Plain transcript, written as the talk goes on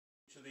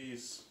Of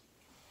these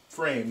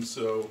frames,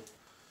 so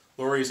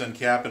Lori's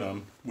uncapping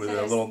them with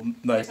So a little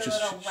knife. There's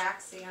a little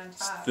waxy on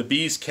top. The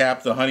bees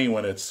cap the honey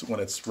when it's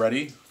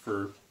ready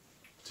to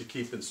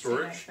keep in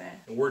storage,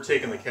 and we're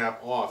taking the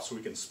cap off so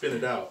we can spin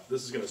it out.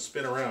 This is going to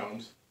spin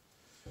around,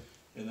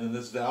 and then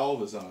this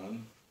valve is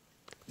on.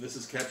 This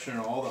is capturing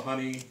all the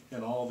honey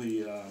and all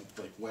the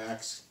like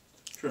wax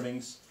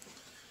trimmings,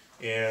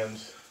 and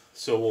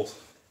so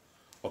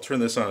I'll turn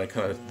this on. It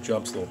kind of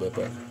jumps a little bit,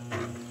 but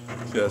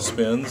see how it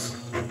spins.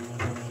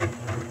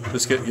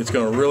 It's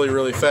going really,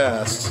 really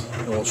fast,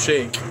 and will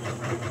shake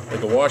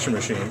like a washing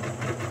machine.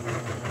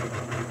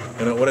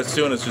 And what it's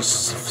doing is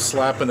just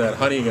slapping that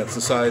honey against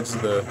the sides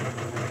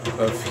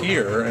of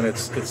here, and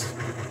it's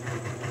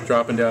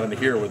dropping down into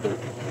here with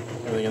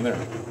everything in there.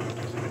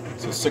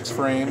 So 6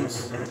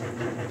 frames.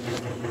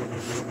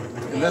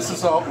 And this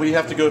is all, we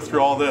have to go through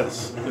all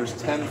this. There's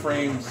 10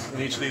 frames, and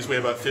each of these weigh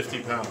about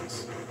 50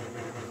 pounds.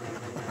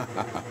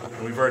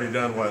 And we've already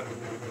done, what,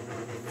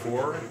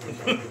 4?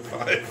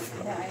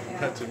 5? Yeah, I know.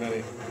 Not too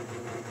many.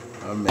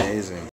 Amazing.